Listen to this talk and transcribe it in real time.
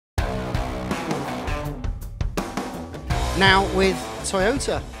Now, with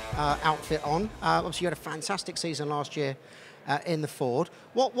Toyota outfit on, obviously you had a fantastic season last year in the Ford.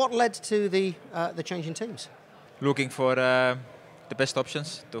 What led to the change in teams? Looking for the best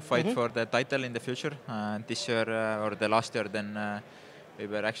options to fight for the title in the future. This year or the last year, then we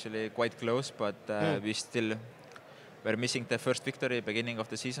were actually quite close, but we still were missing the first victory beginning of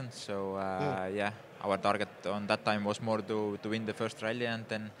the season. So yeah, our target on that time was more to win the first rally, and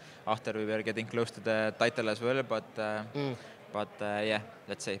then after we were getting close to the title as well. But yeah,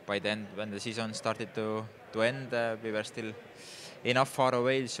 let's say by the end, when the season started to end, we were still enough far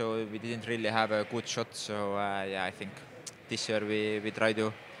away, so we didn't really have a good shot. So yeah, I think this year we try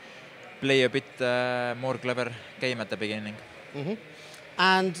to play a bit more clever game at the beginning.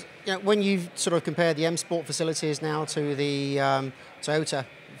 And you know, when you sort of compare the M-Sport facilities now to the Toyota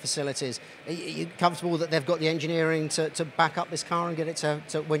facilities, are you comfortable that they've got the engineering to back up this car and get it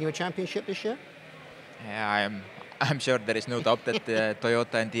to win you a championship this year? Yeah, I'm sure there is no doubt that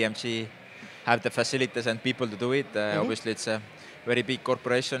Toyota and DMG have the facilities and people to do it. Obviously, it's a very big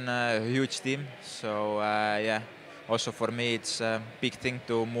corporation, a huge team. So yeah, also for me, it's a big thing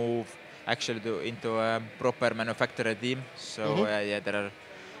to move actually into a proper manufacturer team. So yeah, there are a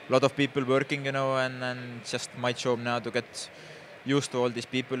lot of people working, you know, and just my job now to get used to all these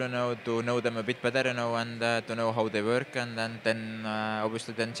people, you know, to know them a bit better, you know, and to know how they work, and then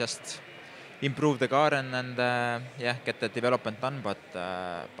obviously then just improve the car and yeah, get the development done. But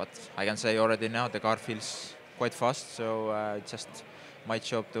I can say already now the car feels quite fast, so just my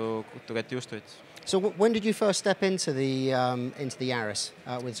job to get used to it. So when did you first step into the Yaris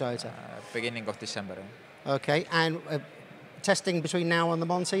with Toyota? Beginning of December. Okay, and testing between now and the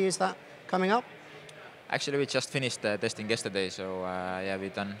Monty, is that coming up? Actually, we just finished testing yesterday, so yeah,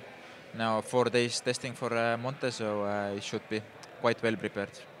 we've done now 4 days testing for Monte, so it should be quite well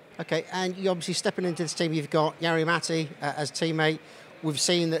prepared. Okay, and you're obviously stepping into this team. You've got Jari Matti as teammate. We've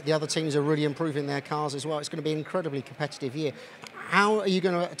seen that the other teams are really improving their cars as well. It's going to be an incredibly competitive year. How are you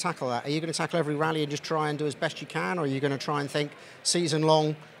going to tackle that? Are you going to tackle every rally and just try and do as best you can, or are you going to try and think season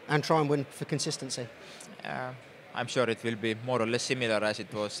long and try and win for consistency? I'm sure it will be more or less similar as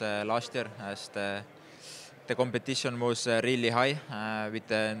it was last year, as the competition was really high with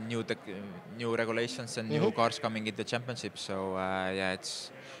the new regulations and new cars coming into the championship. So yeah,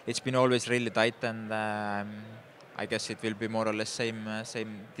 it's been always really tight, and I guess it will be more or less same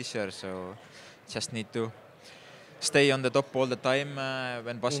this year. So just need to stay on the top all the time,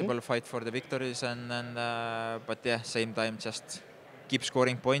 when possible, fight for the victories, and but yeah, same time just keep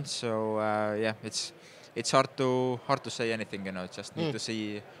scoring points. So yeah, it's hard to say anything, you know. Just need to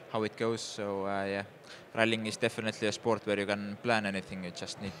see how it goes. So yeah, rallying is definitely a sport where you can plan anything. You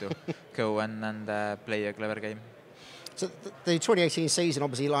just need to go and play a clever game. So the 2018 season,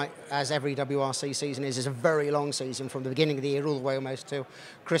 obviously, like as every WRC season is a very long season from the beginning of the year all the way almost to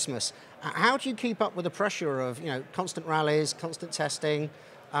Christmas. How do you keep up with the pressure of, you know, constant rallies, constant testing,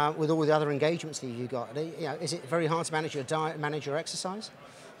 with all the other engagements that you've got? You know, is it very hard to manage your diet, manage your exercise?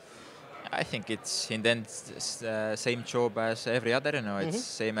 I think it's in the end same job as every other, you know. It's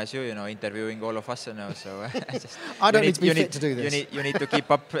same as you know, interviewing all of us, you know. So I don't need to be fit to do this. You need to keep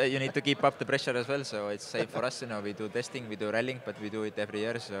up. You need to keep up the pressure as well. So it's same for us, you know. We do testing, we do rallying, but we do it every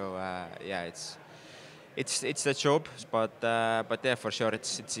year. So yeah, it's the job. But yeah, for sure,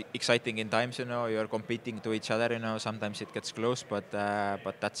 it's exciting in times, you know. You're competing to each other, you know. Sometimes it gets close, but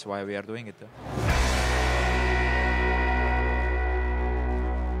that's why we are doing it.